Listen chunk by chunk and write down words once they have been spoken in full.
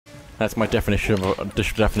That's my definition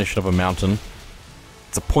of a mountain.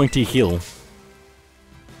 It's a pointy hill.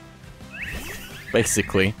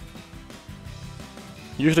 Basically.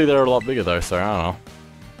 Usually they're a lot bigger though, so I don't know.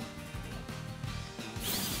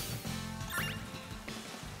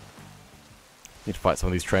 Need to fight some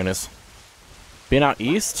of these trainers. Been out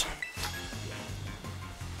east?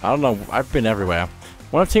 I don't know, I've been everywhere.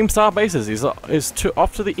 One of Team Star bases is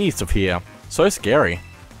off to the east of here. So scary.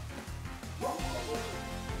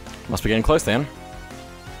 Must be getting close then.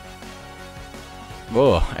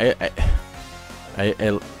 Whoa,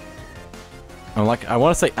 I'm like, I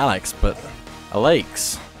want to say Alex, but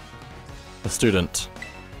Alex, the student.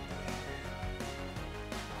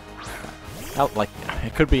 Like,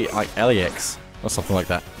 it could be like Alex or something like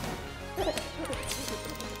that.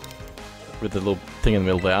 With the little thing in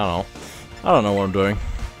the middle there, I don't know what I'm doing.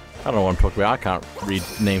 I don't know what I'm talking about. I can't read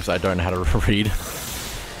names I don't know how to read.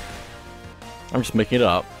 I'm just making it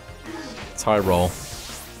up. That's how I roll.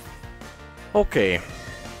 Okay.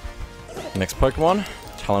 Next Pokemon,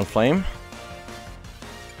 Talonflame.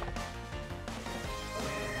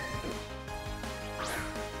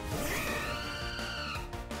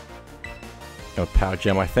 Got a Power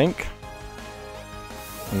Gem, I think.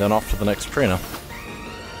 And then off to the next trainer.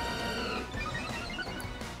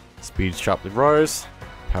 Speed sharply rose.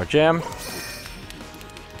 Power Gem.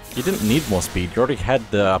 You didn't need more speed, you already had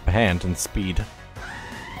the upper hand in speed.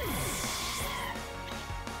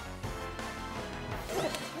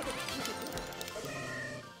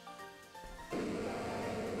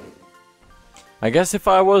 I guess if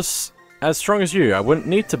I was as strong as you, I wouldn't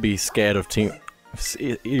need to be scared of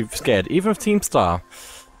even of Team Star.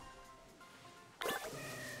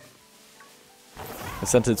 The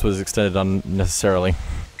sentence was extended unnecessarily.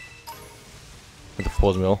 With the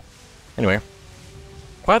pause mill. Anyway.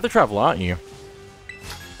 Quite the travel, aren't you?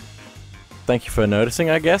 Thank you for noticing,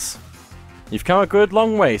 I guess. You've come a good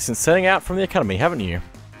long way since setting out from the academy, haven't you?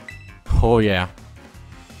 Oh yeah.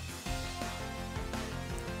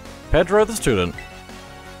 Pedro the student.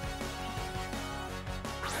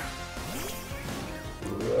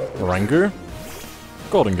 Rangu.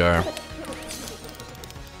 Golden Go.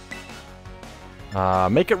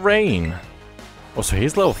 Make it rain. Oh, so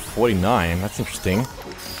he's level 49. That's interesting.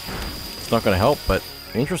 It's not going to help, but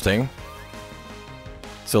interesting.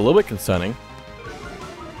 It's a little bit concerning.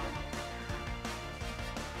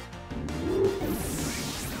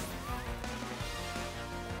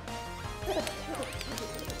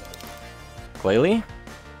 Glalie?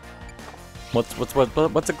 What's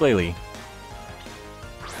a Glalie?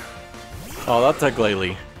 Oh, that's a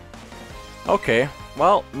Glalie. Okay,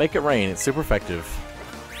 well, make it rain. It's super effective.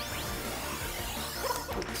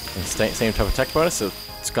 And same type of attack bonus, so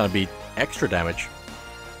it's gonna be extra damage.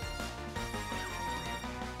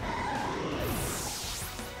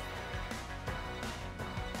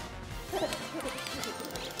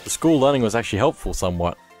 The school learning was actually helpful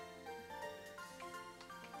somewhat.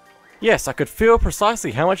 Yes, I could feel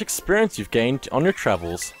precisely how much experience you've gained on your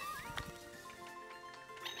travels.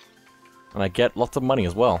 And I get lots of money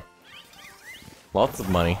as well. Lots of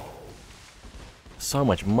money. So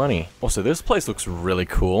much money. Also, this place looks really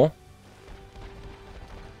cool.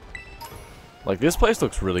 Like, this place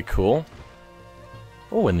looks really cool.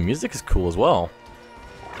 Oh, and the music is cool as well.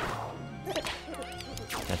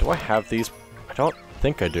 Now, do I have these? I don't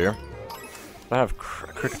think I do. I have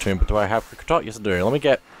Kricketune, but do I have Kricketot? Yes, I do. Let me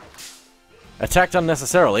get attacked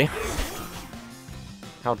unnecessarily.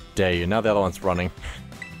 How dare you? Now the other one's running.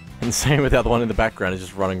 And same with the other one in the background, is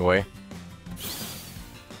just running away.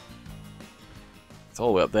 It's all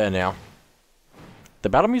the way up there now. The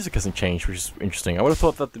battle music hasn't changed, which is interesting. I would have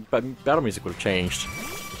thought that the battle music would have changed,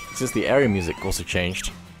 since the area music also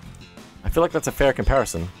changed. I feel like that's a fair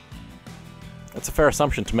comparison. That's a fair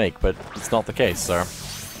assumption to make, but it's not the case, so...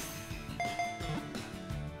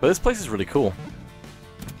 But this place is really cool.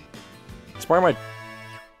 It's probably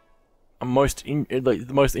the most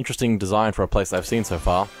interesting design for a place I've seen so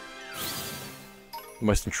far. The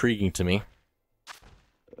most intriguing to me.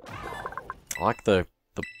 I like the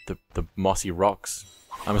mossy rocks.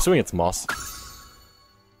 I'm assuming it's moss.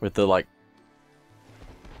 With the like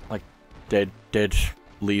dead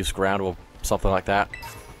leaves ground or something like that.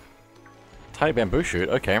 Tiny bamboo shoot,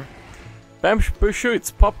 okay. Bamboo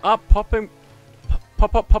shoots popping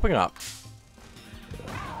up.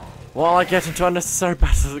 While I get into unnecessary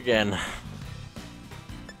battles again.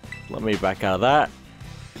 Let me back out of that.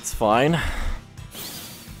 It's fine.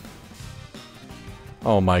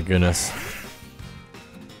 Oh my goodness.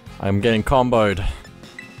 I'm getting comboed.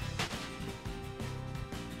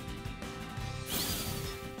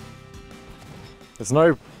 There's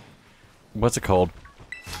no... What's it called?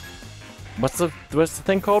 what's the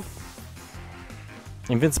thing called?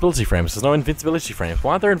 Invincibility frames. There's no invincibility frames.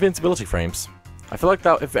 Why aren't there invincibility frames? I feel like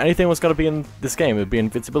that if anything was going to be in this game, it would be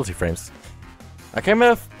invincibility frames. I came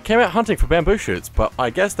out hunting for bamboo shoots, but I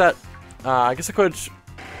guess that I could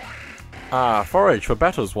forage for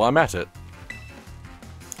battles while I'm at it.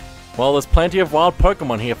 Well, there's plenty of wild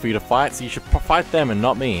Pokemon here for you to fight, so you should fight them and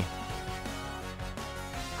not me.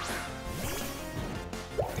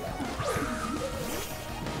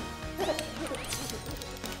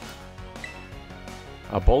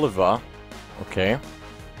 A Bolivar. Okay.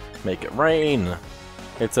 Make it rain.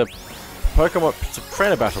 It's a Pokemon, it's a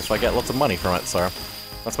trainer battle, so I get lots of money from it, so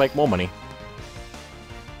let's make more money.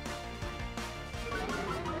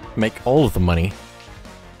 Make all of the money.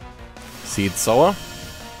 Seed Sower.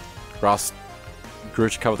 Grass grew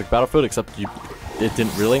to cover the battlefield, except it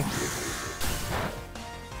didn't really.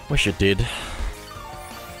 Wish it did.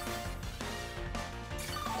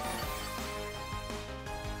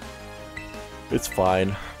 It's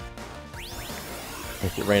fine.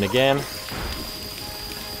 Make it rain again.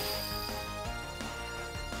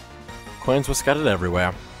 Coins were scattered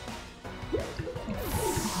everywhere.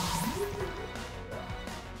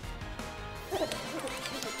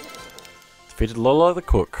 Defeated Lola the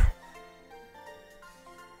cook.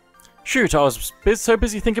 Shoot, I was so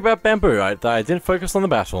busy thinking about bamboo that I didn't focus on the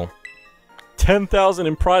battle. 10,000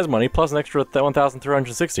 in prize money plus an extra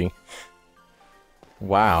 1,360.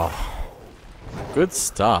 Wow. Good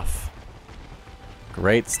stuff.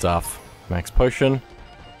 Great stuff. Max potion.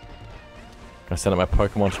 Gonna send up my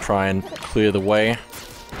Pokemon to try and clear the way.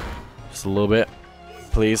 Just a little bit.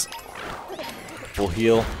 Please. Full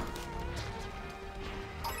heal.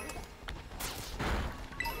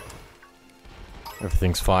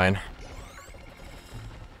 Everything's fine.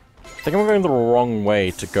 I think I'm going the wrong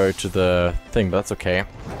way to go to the thing, but that's okay. I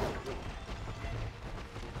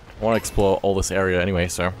want to explore all this area anyway,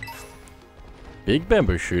 so... Big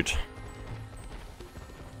bamboo shoot.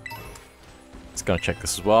 Just gonna check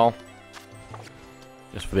this as well.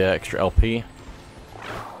 Just for the extra LP.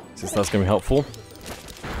 Since that's gonna be helpful.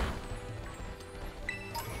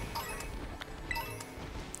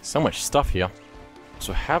 So much stuff here.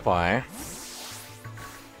 So have I...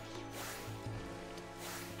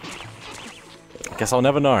 Guess I'll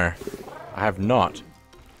never know. I have not.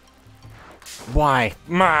 Why?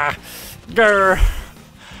 Ma! Grr!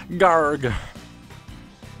 Garg!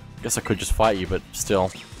 Guess I could just fight you, but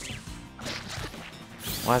still.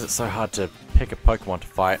 Why is it so hard to pick a Pokemon to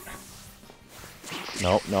fight?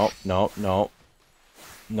 No, no, no, no.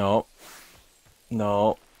 No.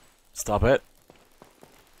 No. Stop it.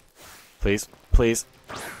 Please, please.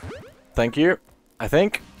 Thank you. I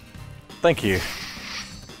think. Thank you.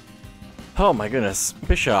 Oh my goodness.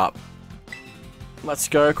 Bishop. Let's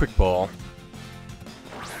go, quick ball.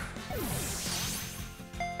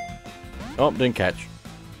 Oh, didn't catch.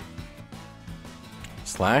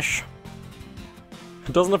 Slash.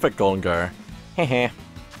 It doesn't affect Golden Go. Heh.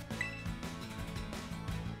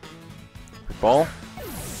 Quick ball.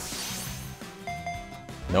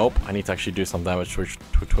 Nope, I need to actually do some damage to it,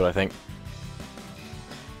 I think.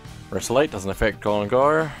 Resolate doesn't affect Golden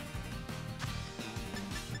Go.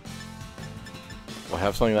 Do I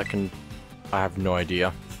have something that can... I have no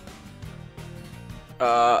idea.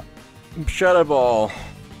 Shadow Ball!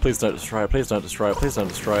 Please don't destroy it, please don't destroy it, please don't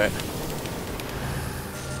destroy it.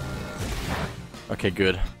 Okay,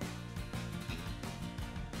 good.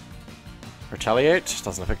 Retaliate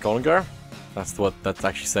doesn't affect Golden Go. That's what that's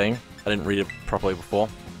actually saying. I didn't read it properly before.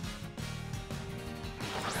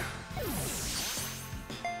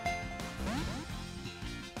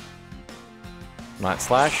 Night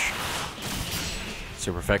Slash.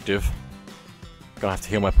 Super effective. Gonna have to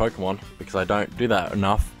heal my Pokemon because I don't do that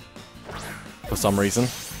enough for some reason.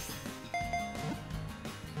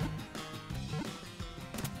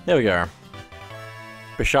 There we go.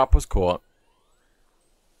 Bishop was caught.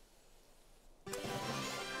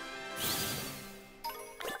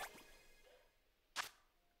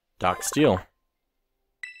 Dark Steel.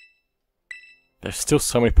 There's still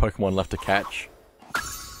so many Pokemon left to catch.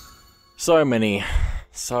 So many.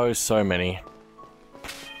 So many.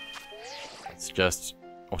 Let's just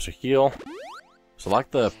also heal. So I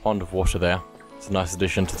like the pond of water there. It's a nice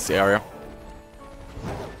addition to this area.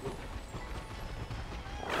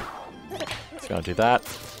 Just gonna do that.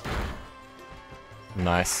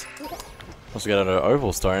 Nice. Also get an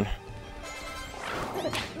oval stone.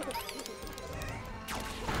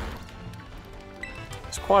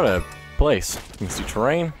 It's quite a place. You can see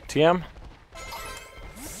terrain, TM.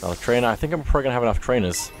 Another trainer. I think I'm probably gonna have enough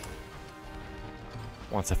trainers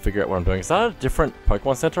once I figure out what I'm doing. Is that a different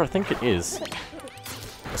Pokemon Center? I think it is.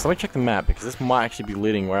 So let me check the map, because this might actually be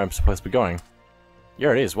leading where I'm supposed to be going.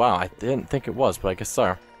 Yeah, it is. Wow, I didn't think it was, but I guess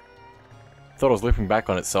so. Thought it was looping back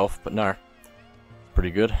on itself, but no. Pretty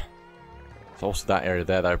good. There's also that area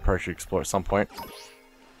there that I probably should explore at some point.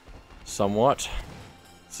 Somewhat.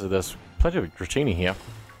 So there's plenty of Dratini here.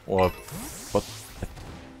 Or, what?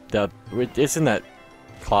 It's in that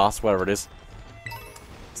class, whatever it is.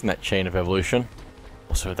 It's in that chain of evolution.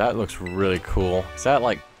 Also, that looks really cool. Is that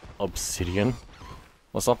like obsidian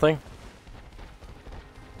or something?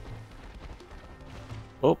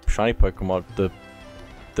 Oh, shiny Pokemon.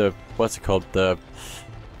 The what's it called? The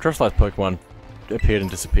crystallized Pokemon appeared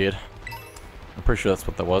and disappeared. I'm pretty sure that's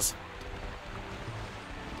what that was.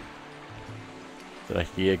 Did I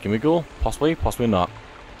hear Gimmighoul? Possibly, possibly not.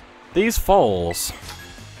 These falls.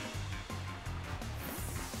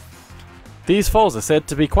 These falls are said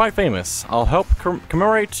to be quite famous. I'll help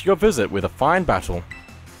commemorate your visit with a fine battle.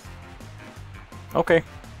 Okay.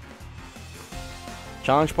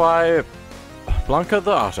 Challenged by Blanca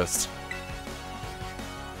the artist.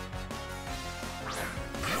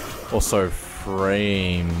 Also,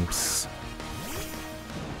 frames.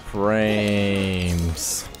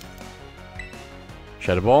 Frames.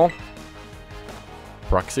 Shadow Ball.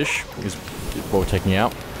 Bruxish is what we're taking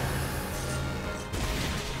out.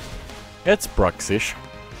 It's Bruxish.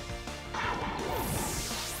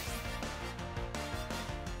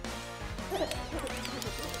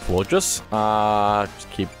 Gorgeous.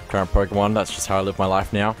 Just keep current Pokemon. That's just how I live my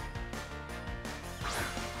life now.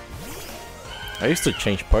 I used to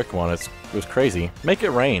change Pokemon. It was crazy. Make it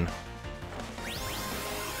rain.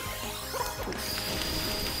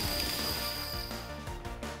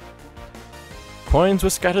 Coins were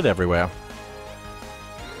scattered everywhere.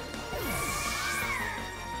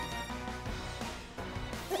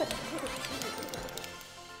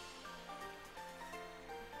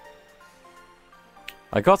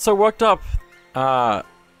 I got so worked up. The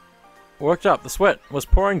sweat was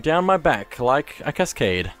pouring down my back like a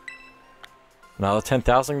cascade. Another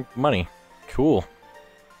 10,000 money. Cool.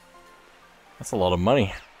 That's a lot of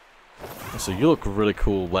money. So you look really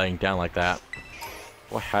cool laying down like that.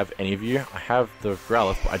 Do I have any of you? I have the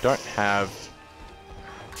Growlithe, but I don't have...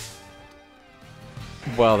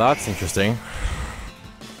 Well, that's interesting.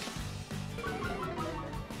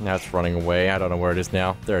 Now it's running away. I don't know where it is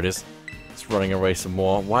now. There it is. It's running away some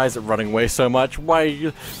more. Why is it running away so much? Why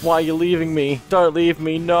are you leaving me? Don't leave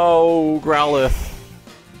me. No, Growlithe.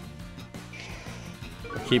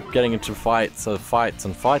 I keep getting into fights and fights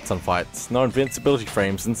and fights and fights. No invincibility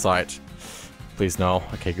frames in sight. Please no.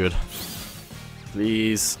 Okay, good.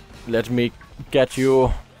 Please, let me get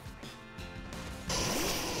you.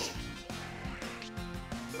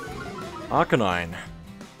 Arcanine.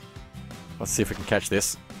 Let's see if we can catch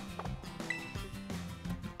this.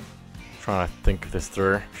 Trying to think this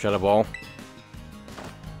through. Shadow Ball.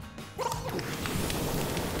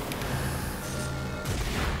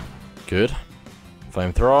 Good.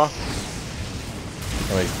 Flamethrower.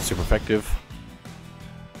 Anyway, super effective.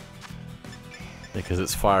 Because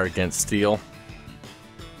it's fire against steel.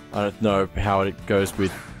 I don't know how it goes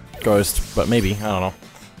with Ghost, but maybe. I don't know.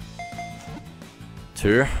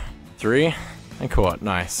 2, 3, and caught.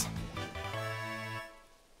 Nice.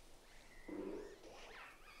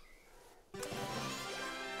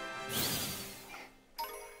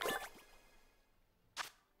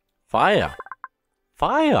 Fire!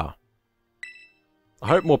 Fire! I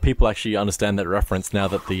hope more people actually understand that reference now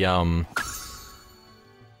that the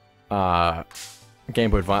Game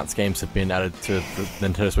Boy Advance games have been added to the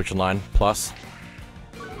Nintendo Switch Online Plus.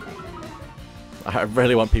 I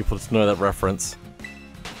really want people to know that reference.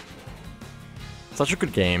 Such a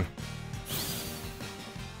good game.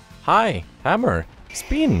 Hi, hammer,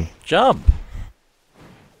 spin, jump,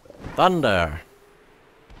 thunder.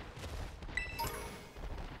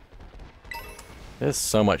 There's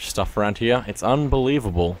so much stuff around here. It's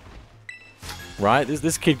unbelievable. Right?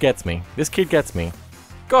 This kid gets me. This kid gets me.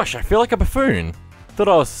 Gosh, I feel like a buffoon.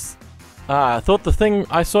 Thought the thing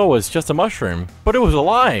I saw was just a mushroom, but it was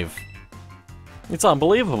alive. It's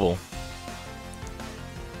unbelievable.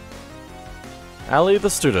 Ali the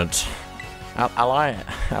student. Ali? I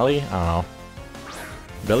don't know.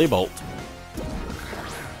 Billy Bolt.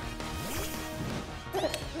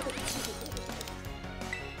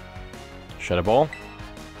 Shadow Ball.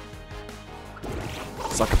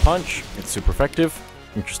 Sucker Punch. It's super effective.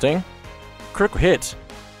 Interesting. Critical hit.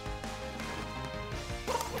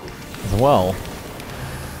 As well.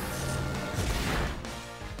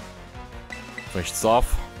 Finish this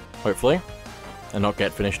off, hopefully. And not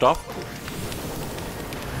get finished off.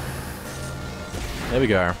 There we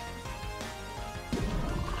go.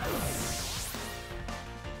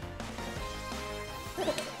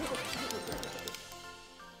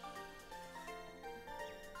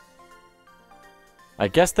 I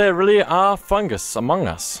guess there really are fungus among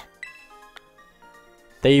us.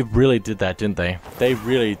 They really did that, didn't they? They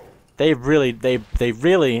really did. They really did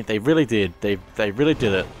it. They really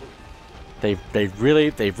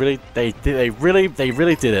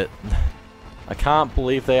did it. I can't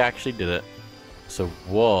believe they actually did it. So,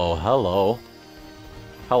 whoa, hello.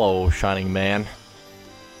 Hello, Shining Man.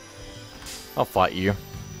 I'll fight you.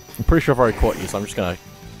 I'm pretty sure I've already caught you, so I'm just gonna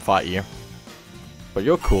fight you. But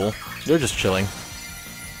you're cool. You're just chilling.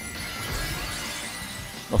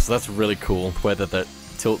 Also, that's really cool, the way that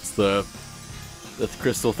tilts the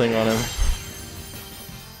crystal thing on him.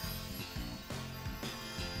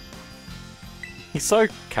 He's so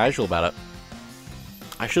casual about it.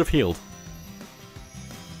 I should have healed.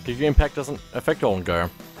 Because your impact doesn't affect all and go.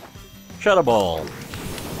 Shadow Ball!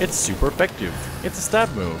 It's super effective. It's a stab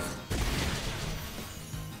move.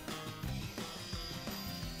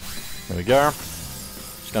 There we go.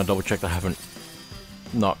 Just gonna double check that I haven't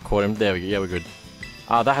not caught him. There we go. Yeah, we're good.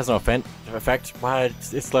 That has no effect. Well,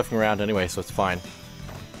 it's left around anyway, so it's fine.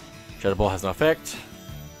 Shadow Ball has no effect.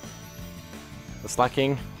 The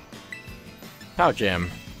slacking. Power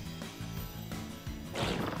Gem.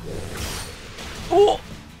 Oh!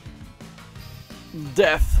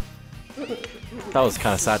 Death. That was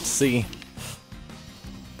kind of sad to see.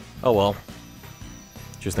 Oh well.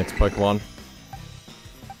 Choose next Pokemon.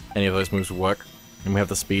 Any of those moves will work. And we have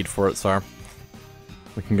the speed for it, so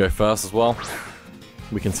we can go first as well.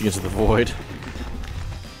 We can see into the void.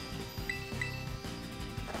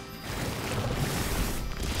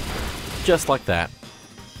 Just like that.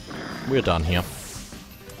 We're done here.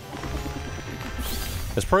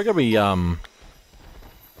 There's probably gonna be,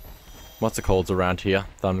 what's it called around here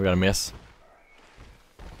that I'm gonna miss?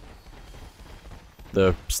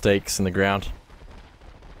 The stakes in the ground.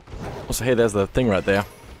 Also, hey, there's the thing right there.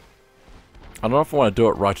 I don't know if I want to do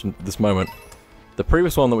it right in this moment. The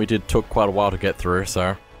previous one that we did took quite a while to get through,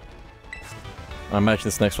 so I imagine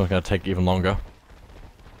this next one's going to take even longer.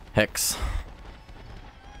 Hex.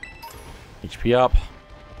 HP up.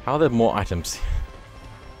 How are there more items?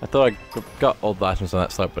 I thought I got all the items on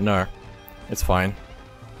that slope, but no. It's fine.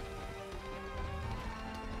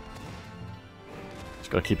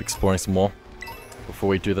 Just gotta keep exploring some more before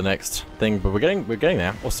we do the next thing, but we're getting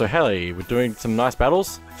there. Also, hey, we're doing some nice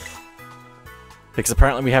battles. Because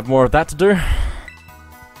apparently we have more of that to do.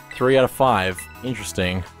 3 out of 5.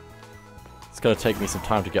 Interesting. It's gonna take me some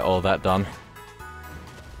time to get all of that done.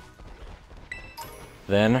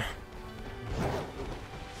 Then...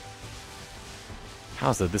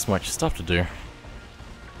 how's there this much stuff to do?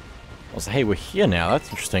 Also, hey, we're here now. That's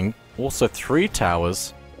interesting. Also, 3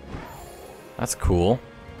 towers. That's cool.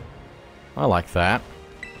 I like that.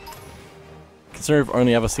 Considering we've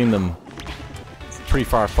only ever seen them pretty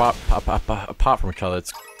far apart from each other,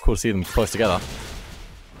 it's cool to see them close together.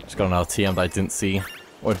 Just got another TM that I didn't see.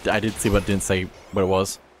 Or I did see but didn't say what it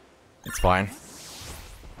was. It's fine.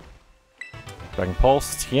 Dragon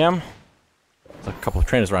Pulse, TM. There's a couple of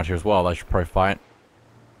trainers around here as well that I should probably fight.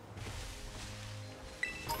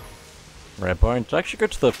 Rare Bone. Did I actually go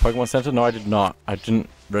to the Pokemon Center? No, I did not. I didn't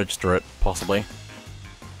register it, possibly.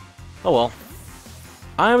 Oh well.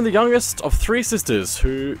 I am the youngest of 3 sisters,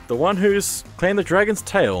 the one who's claimed the dragon's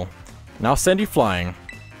tail. Now send you flying.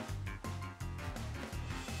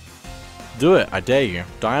 Do it, I dare you.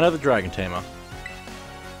 Diana the Dragon Tamer.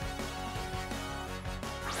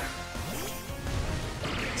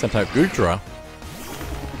 Sent out Goodra.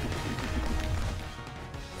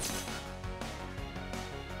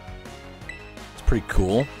 It's pretty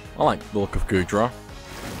cool. I like the look of Goodra.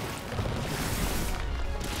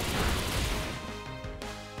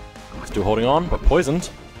 Still holding on, but poisoned.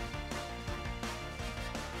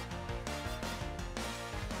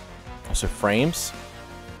 Also frames.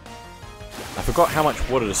 I forgot how much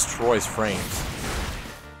water destroys frames.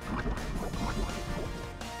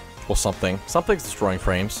 Or something. Something's destroying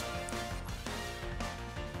frames.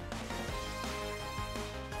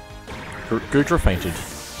 Goodra fainted.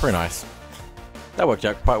 Pretty nice. That worked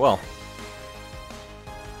out quite well.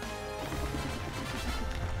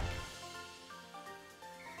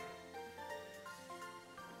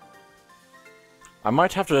 I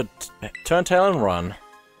might have to turn tail and run.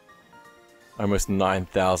 Almost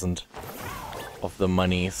 9,000 of the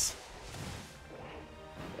monies.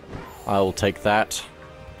 I will take that.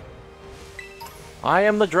 I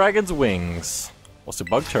am the dragon's wings. Also,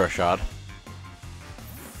 Bug Terror Shard.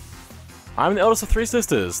 I'm the eldest of 3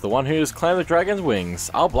 sisters, the one who's claimed the dragon's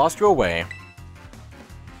wings. I'll blast you away.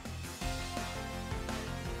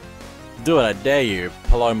 Do it, I dare you,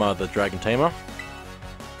 Paloma the Dragon Tamer.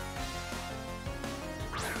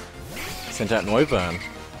 Sent out Noivern.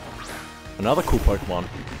 Another cool Pokemon.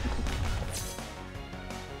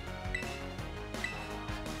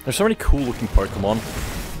 There's so many cool looking Pokemon.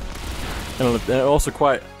 And there are also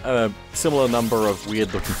quite a similar number of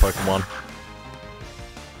weird looking Pokemon.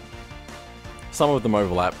 Some of them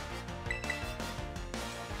overlap.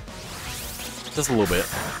 Just a little bit.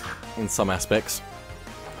 In some aspects.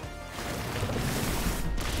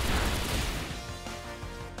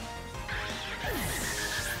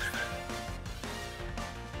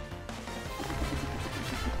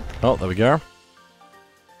 Oh, there we go.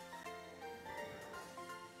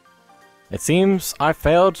 It seems I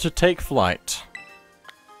failed to take flight.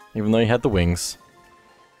 Even though you had the wings.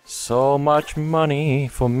 So much money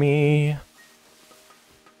for me.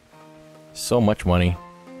 So much money.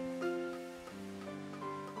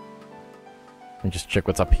 Let me just check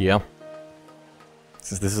what's up here.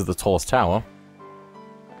 Since this is the tallest tower.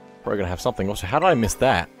 Probably gonna have something. Also, how did I miss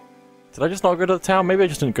that? Did I just not go to the tower? Maybe I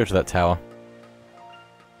just didn't go to that tower.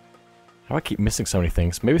 How do I keep missing so many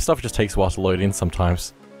things? Maybe stuff just takes a while to load in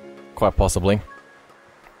sometimes. Quite possibly.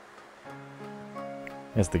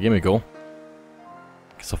 There's the Gimmighoul.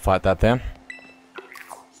 Guess I'll fight that then.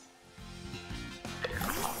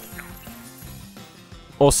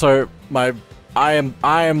 Also, I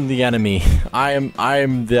am the enemy. I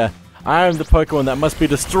am the Pokemon that must be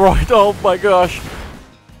destroyed. Oh my gosh.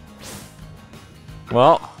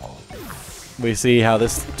 Well, we see how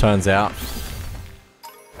this turns out.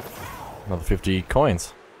 Another 50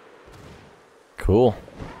 coins. Cool.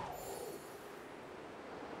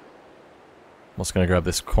 I'm also going to grab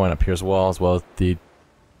this coin up here as well as the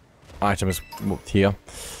item is here.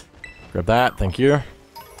 Grab that, thank you.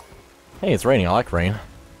 Hey, it's raining, I like rain.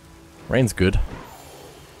 Rain's good.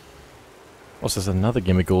 Also, there's another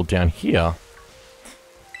Gimmighoul down here.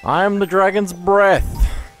 I'm the dragon's breath.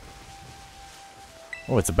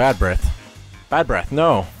 Oh, it's a bad breath. Bad breath,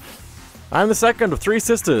 no. I'm the second of three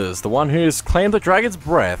sisters, the one who's claimed the dragon's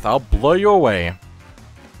breath. I'll blow you away.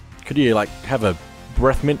 Could you, like, have a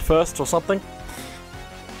breath mint first or something?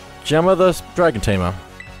 Gemma the Dragon Tamer.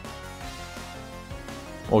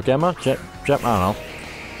 Or Gemma? I don't know.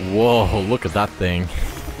 Whoa, look at that thing.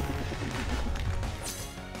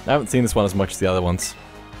 I haven't seen this one as much as the other ones.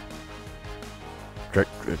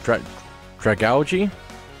 Dragalge?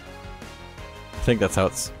 I think that's how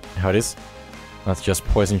it is. That's just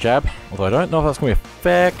Poison Jab. Although I don't know if that's going to be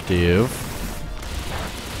effective.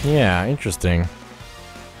 Yeah, interesting.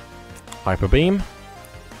 Hyper Beam.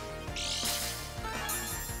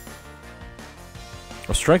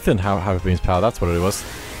 Or strengthened Hyper Beam's power, that's what it was.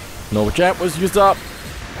 Normal Jab was used up.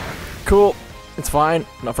 Cool. It's fine.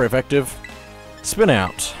 Not very effective. Spin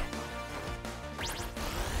out.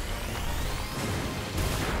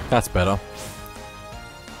 That's better.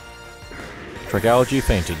 Dragalge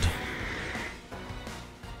fainted.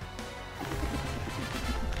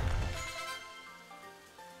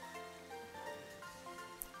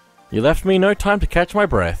 You left me no time to catch my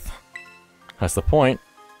breath. That's the point.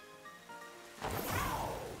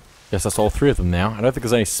 Guess that's all three of them now. I don't think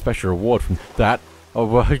there's any special reward from that. Oh,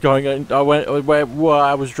 we're going in. I went where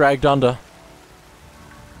I was dragged under.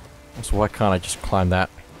 So why can't I just climb that?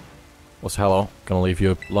 Also, hello. Gonna leave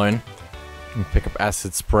you alone. You can pick up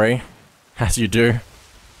acid spray, as you do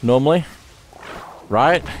normally,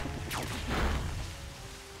 right?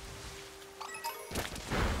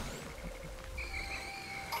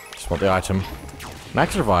 Just want the item.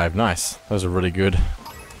 Max Revive, nice. Those are really good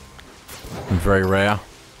and very rare.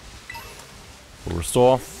 We'll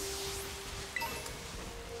restore.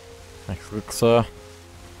 Max Elixir.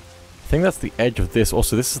 I think that's the edge of this.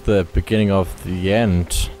 Also, this is the beginning of the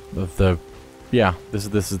end of the. Yeah,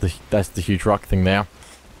 that's the huge rock thing there.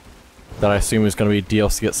 That I assume is going to be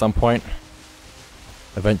DLC at some point.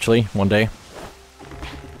 Eventually, one day.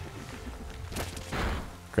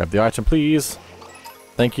 Grab the item, please.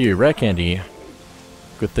 Thank you, rare candy.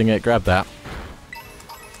 Good thing I grabbed that.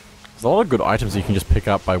 There's a lot of good items you can just pick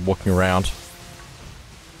up by walking around.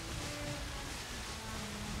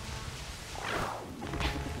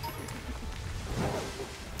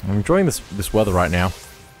 I'm enjoying this weather right now.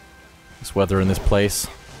 This weather in this place.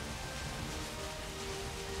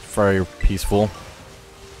 Very peaceful.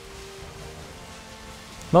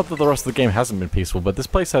 Not that the rest of the game hasn't been peaceful, but this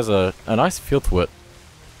place has a nice feel to it.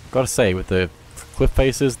 Gotta say, with the cliff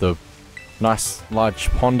faces, the nice large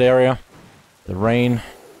pond area, the rain,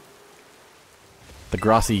 the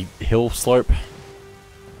grassy hill slope.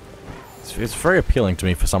 It's very appealing to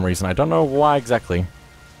me for some reason. I don't know why exactly.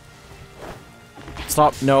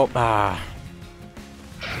 Stop, no,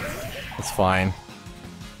 it's fine.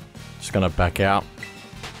 Just gonna back out.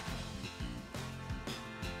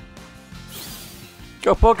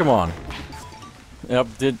 Go Pokemon! Yep,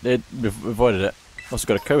 it avoided it. Also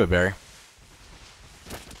got a Cobra Berry.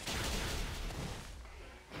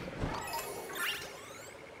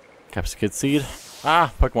 Capsicum Seed.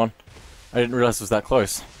 Ah, Pokemon. I didn't realize it was that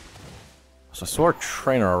close. So I saw a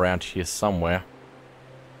trainer around here somewhere.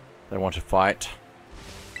 They want to fight.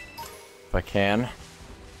 If I can.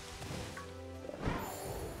 I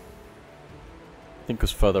think it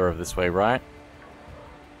was further over this way, right?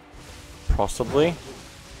 Possibly.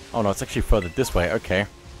 Oh no, it's actually further this way. Okay.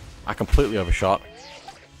 I completely overshot.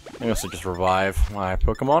 Let me also just revive my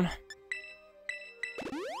Pokemon.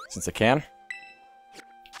 Since I can.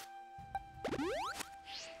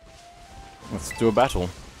 Let's do a battle.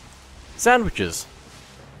 Sandwiches!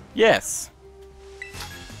 Yes!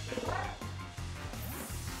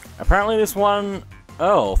 Apparently this one,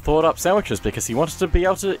 Earl, thought up sandwiches because he wanted to be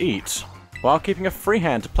able to eat while keeping a free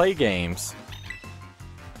hand to play games.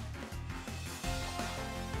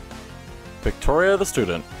 Victoria the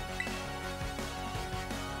student.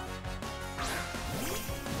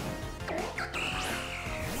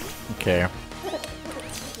 Okay.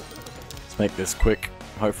 Let's make this quick,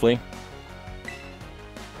 hopefully.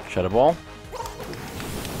 Shadow Ball.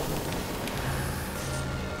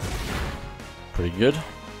 Pretty good.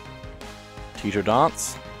 Teacher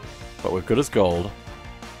Dance. But we're good as gold.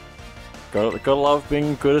 Gotta love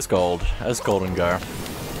being good as gold. As Golden Go.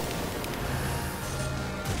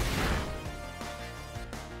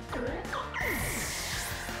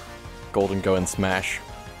 Golden Go and Smash.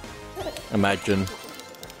 Imagine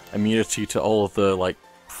immunity to all of the, like,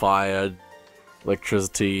 fire,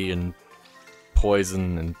 electricity, and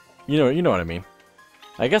poison, and you know what I mean.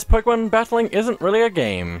 I guess Pokemon battling isn't really a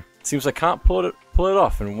game. Seems I can't pull it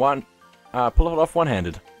off in pull it off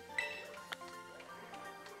one-handed.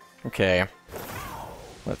 Okay,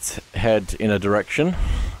 let's head in a direction.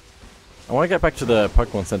 I want to get back to the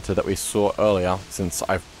Pokemon Center that we saw earlier, since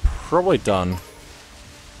I've probably done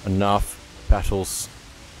enough battles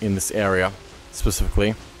in this area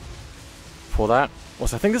specifically for that.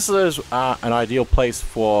 Also, I think this is an ideal place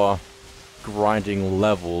for grinding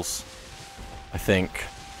levels. I think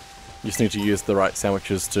you just need to use the right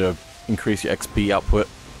sandwiches to increase your XP output.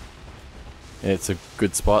 It's a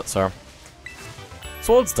good spot, so.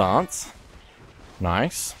 Swords Dance.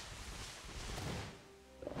 Nice.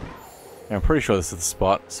 Yeah, I'm pretty sure this is the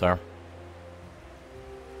spot, so.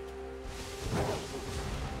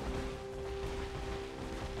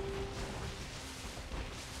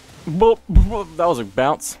 Boop, boop, that was a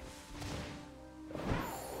bounce.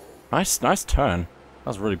 Nice turn. That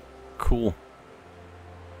was really cool.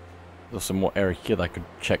 There's some more area here that I could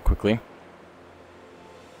check quickly.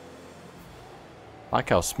 I like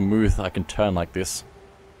how smooth I can turn like this.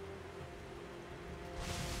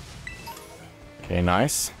 Okay,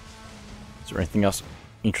 nice. Is there anything else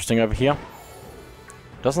interesting over here?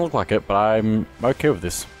 Doesn't look like it, but I'm okay with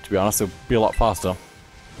this. To be honest, it'll be a lot faster.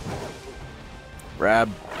 Grab.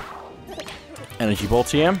 Energy Ball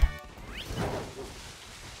TM.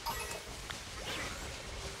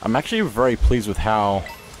 I'm actually very pleased with how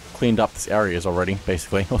cleaned up this area is already,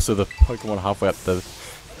 basically. Also, the Pokemon halfway up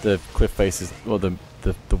the cliff face is, or the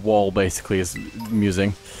wall basically is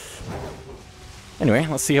amusing. Anyway,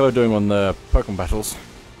 let's see how we're doing on the Pokemon battles.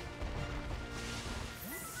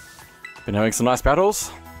 Been having some nice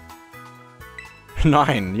battles.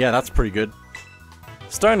 9, yeah, that's pretty good.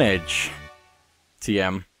 Stone Edge.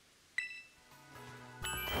 TM.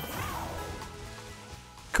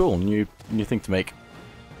 Cool, new thing to make.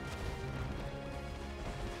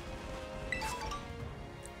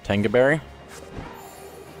 Tangerberry.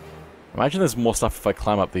 Imagine there's more stuff if I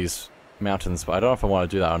climb up these mountains, but I don't know if I want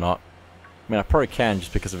to do that or not. I mean, I probably can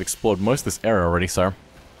just because I've explored most of this area already, so.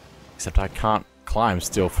 Except I can't climb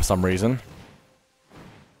still for some reason.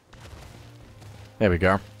 There we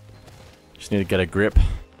go. Just need to get a grip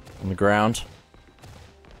on the ground.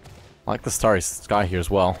 I like the starry sky here as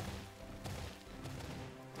well.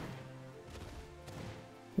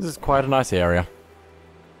 This is quite a nice area.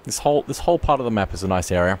 This whole part of the map is a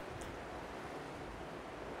nice area.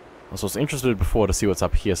 I was interested before to see what's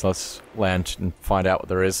up here, so let's land and find out what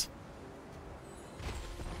there is.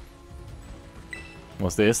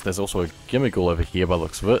 What's this? There's also a Gimmighoul over here by the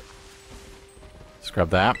looks of it. Let's grab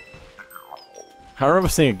that. I remember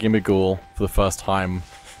seeing a Gimmighoul for the first time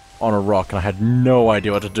on a rock, and I had no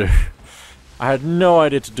idea what to do. I had no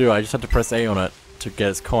idea what to do, I just had to press A on it to get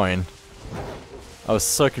its coin. I was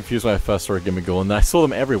so confused when I first saw a Gimmighoul, and then I saw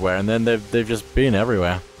them everywhere, and then they've just been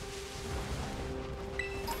everywhere.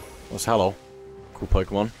 What's hello? Cool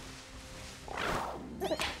Pokemon.